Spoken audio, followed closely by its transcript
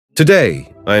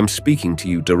Today, I am speaking to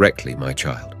you directly, my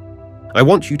child. I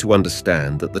want you to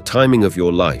understand that the timing of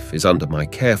your life is under my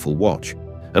careful watch,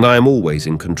 and I am always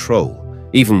in control,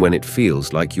 even when it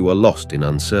feels like you are lost in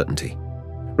uncertainty.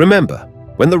 Remember,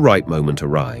 when the right moment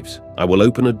arrives, I will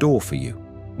open a door for you,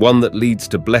 one that leads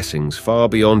to blessings far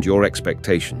beyond your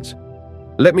expectations.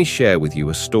 Let me share with you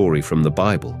a story from the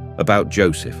Bible about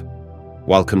Joseph.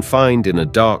 While confined in a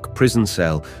dark prison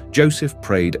cell, Joseph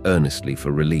prayed earnestly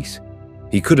for release.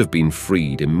 He could have been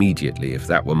freed immediately if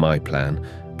that were my plan,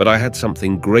 but I had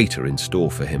something greater in store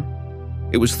for him.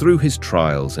 It was through his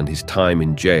trials and his time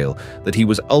in jail that he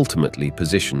was ultimately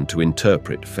positioned to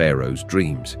interpret Pharaoh's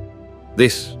dreams.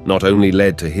 This not only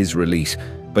led to his release,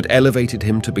 but elevated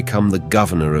him to become the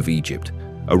governor of Egypt,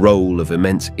 a role of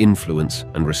immense influence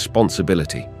and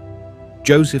responsibility.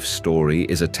 Joseph's story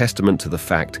is a testament to the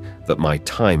fact that my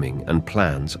timing and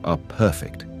plans are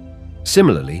perfect.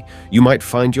 Similarly, you might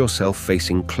find yourself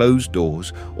facing closed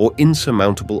doors or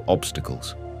insurmountable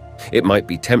obstacles. It might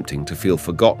be tempting to feel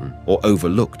forgotten or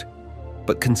overlooked.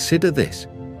 But consider this.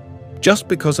 Just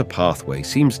because a pathway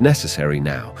seems necessary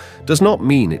now does not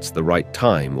mean it's the right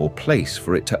time or place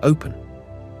for it to open.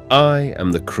 I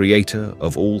am the creator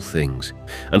of all things,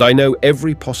 and I know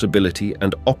every possibility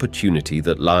and opportunity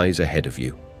that lies ahead of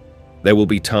you. There will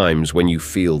be times when you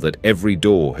feel that every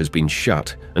door has been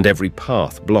shut and every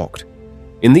path blocked.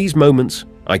 In these moments,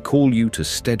 I call you to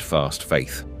steadfast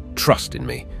faith. Trust in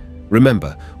me.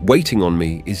 Remember, waiting on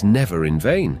me is never in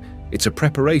vain. It's a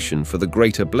preparation for the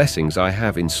greater blessings I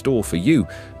have in store for you,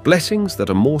 blessings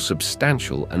that are more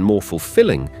substantial and more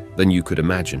fulfilling than you could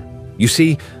imagine. You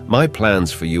see, my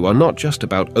plans for you are not just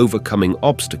about overcoming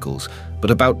obstacles,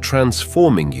 but about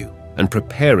transforming you and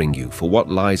preparing you for what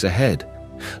lies ahead.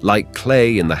 Like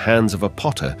clay in the hands of a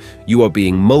potter, you are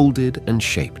being molded and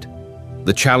shaped.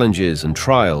 The challenges and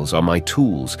trials are my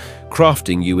tools,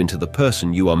 crafting you into the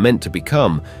person you are meant to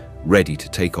become, ready to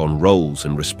take on roles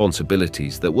and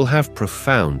responsibilities that will have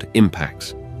profound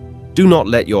impacts. Do not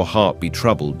let your heart be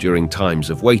troubled during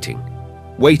times of waiting.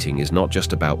 Waiting is not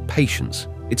just about patience.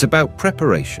 It's about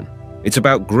preparation. It's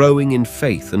about growing in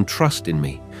faith and trust in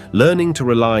me, learning to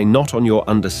rely not on your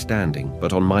understanding,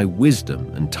 but on my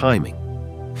wisdom and timing.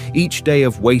 Each day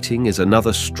of waiting is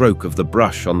another stroke of the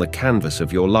brush on the canvas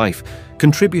of your life,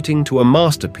 contributing to a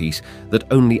masterpiece that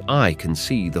only I can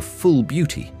see the full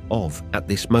beauty of at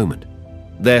this moment.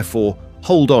 Therefore,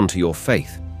 hold on to your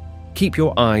faith. Keep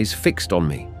your eyes fixed on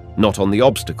me, not on the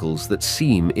obstacles that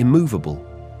seem immovable.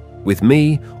 With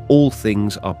me, all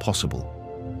things are possible.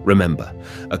 Remember,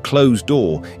 a closed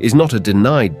door is not a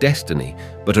denied destiny,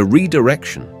 but a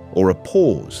redirection or a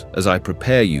pause as I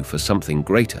prepare you for something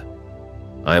greater.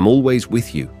 I am always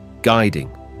with you,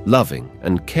 guiding, loving,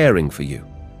 and caring for you.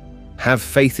 Have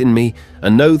faith in me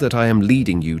and know that I am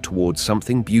leading you towards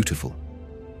something beautiful.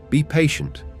 Be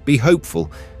patient, be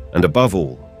hopeful, and above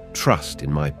all, trust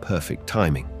in my perfect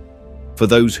timing. For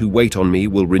those who wait on me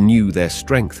will renew their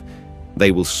strength.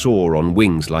 They will soar on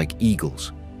wings like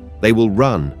eagles. They will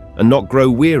run and not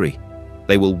grow weary.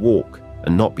 They will walk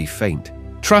and not be faint.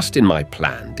 Trust in my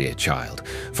plan, dear child,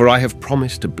 for I have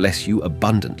promised to bless you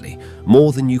abundantly,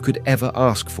 more than you could ever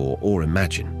ask for or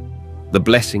imagine. The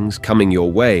blessings coming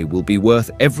your way will be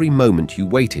worth every moment you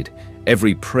waited,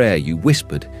 every prayer you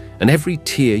whispered, and every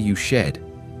tear you shed.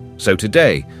 So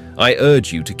today, I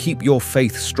urge you to keep your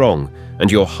faith strong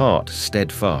and your heart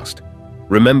steadfast.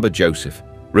 Remember Joseph.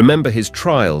 Remember his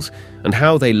trials and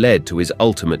how they led to his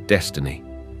ultimate destiny.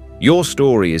 Your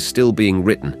story is still being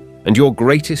written, and your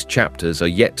greatest chapters are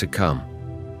yet to come.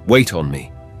 Wait on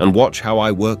me and watch how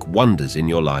I work wonders in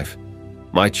your life.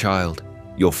 My child,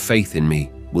 your faith in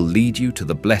me will lead you to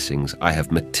the blessings I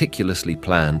have meticulously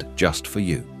planned just for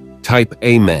you. Type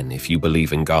Amen if you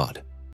believe in God.